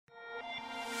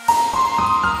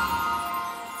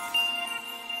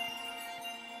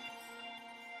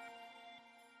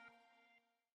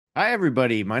Hi,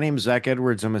 everybody. My name is Zach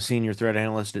Edwards. I'm a senior threat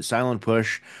analyst at Silent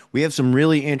Push. We have some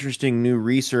really interesting new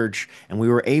research, and we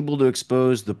were able to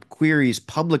expose the queries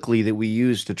publicly that we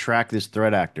use to track this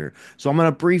threat actor. So I'm going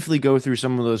to briefly go through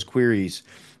some of those queries.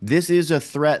 This is a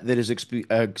threat that is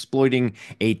exploiting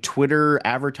a Twitter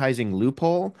advertising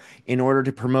loophole in order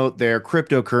to promote their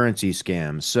cryptocurrency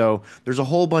scams. So there's a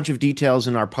whole bunch of details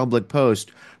in our public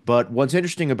post. But what's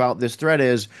interesting about this thread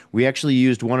is we actually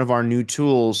used one of our new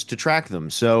tools to track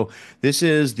them. So this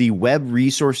is the web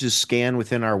resources scan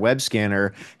within our web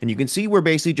scanner. And you can see we're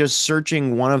basically just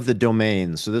searching one of the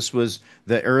domains. So this was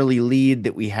the early lead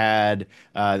that we had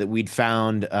that we'd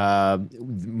found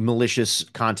malicious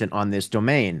content on this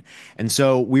domain. And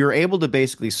so we were able to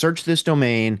basically search this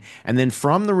domain. And then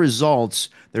from the results,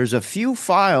 there's a few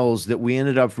files that we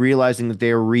ended up realizing that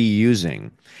they were reusing.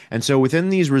 And so within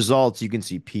these results, you can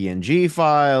see PNG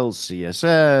files,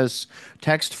 CSS,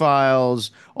 text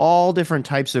files, all different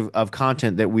types of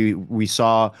content that we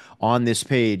saw on this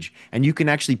page. And you can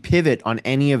actually pivot on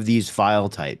any of these file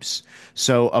types.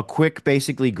 So a quick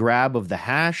basically grab of the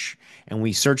hash, and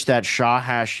we search that SHA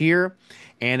hash here,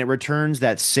 and it returns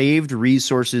that saved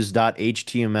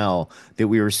resources.html that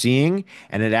we were seeing,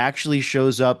 and it actually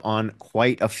shows up on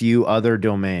quite a few other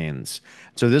domains.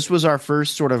 So this was our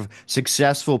first sort of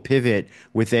successful pivot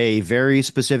with a very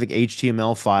specific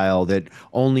HTML file that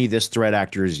only this threat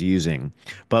actor is using.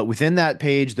 But within that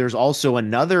page, there's also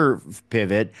another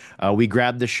pivot. We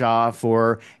grabbed the SHA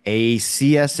for a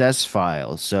CSS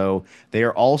file. So they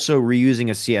are also reusing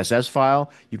a CSS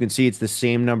file. You can see it's the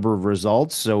same number of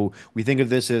results. So we think of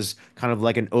this as kind of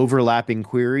like an overlapping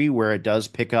query where it does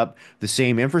pick up the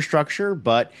same infrastructure,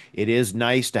 but it is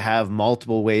nice to have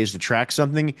multiple ways to track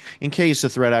something in case the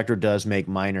threat actor does make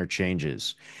minor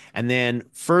changes. And then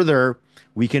further,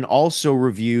 we can also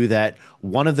review that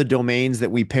one of the domains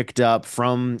that we picked up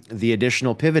from the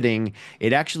additional pivoting,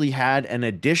 it actually had an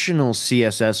additional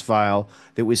CSS file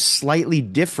that was slightly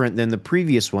different than the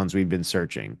previous ones we've been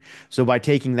searching. So by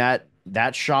taking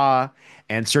that SHA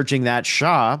and searching that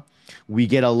SHA, we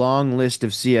get a long list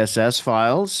of CSS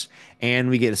files, and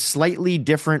we get slightly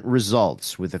different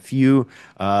results with a few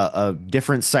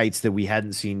different sites that we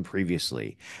hadn't seen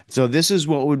previously. So this is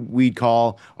what we'd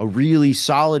call a really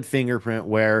solid fingerprint,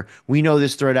 where we know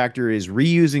this threat actor is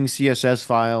reusing CSS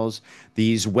files.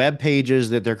 These web pages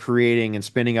that they're creating and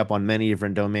spinning up on many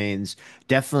different domains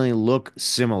definitely look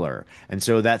similar. And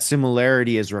so that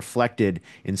similarity is reflected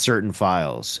in certain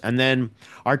files. And then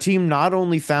our team not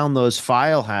only found those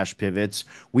file hash pivots,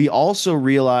 we also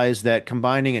realized that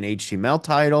combining an HTML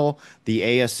title, the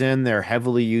ASN, they're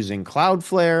heavily using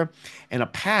Cloudflare, and a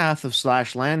path of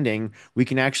slash landing, we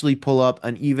can actually pull up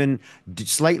an even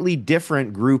slightly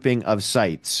different grouping of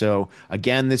sites. So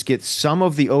again, this gets some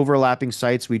of the overlapping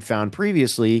sites we'd found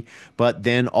previously, but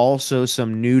then also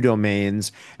some new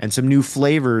domains and some new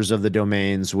flavors of the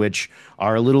domains, which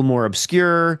are a little more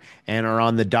obscure and are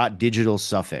on the .digital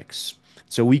suffix.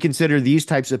 So we consider these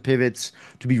types of pivots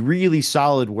to be really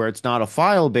solid, where it's not a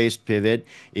file-based pivot,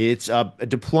 it's a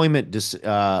deployment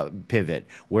pivot,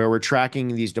 where we're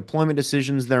tracking these deployment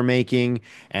decisions they're making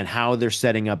and how they're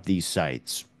setting up these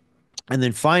sites. And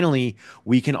then finally,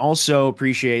 we can also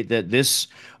appreciate that this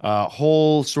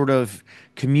whole sort of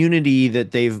community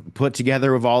that they've put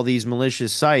together of all these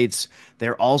malicious sites,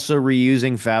 they're also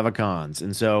reusing favicons.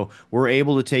 And so we're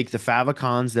able to take the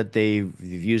favicons that they've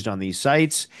used on these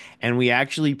sites, and we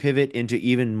actually pivot into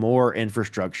even more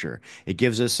infrastructure. It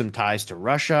gives us some ties to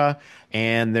Russia,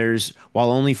 and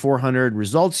while only 400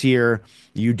 results here,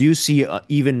 you do see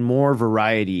even more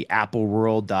variety.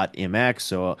 Appleworld.mx,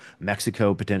 so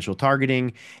Mexico potential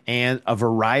targeting, and a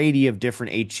variety of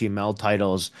different HTML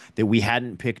titles that we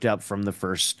hadn't picked up from the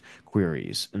first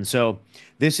queries. And so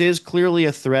this is clearly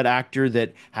a threat actor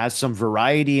that has some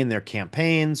variety in their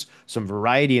campaigns, some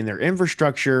variety in their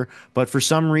infrastructure, but for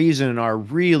some reason are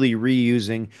really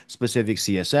reusing specific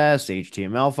CSS,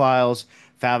 HTML files,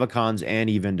 favicons, and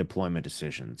even deployment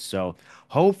decisions. So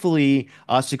hopefully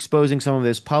us exposing some of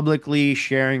this publicly,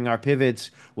 sharing our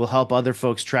pivots, will help other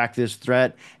folks track this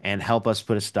threat and help us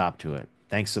put a stop to it.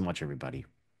 Thanks so much, everybody.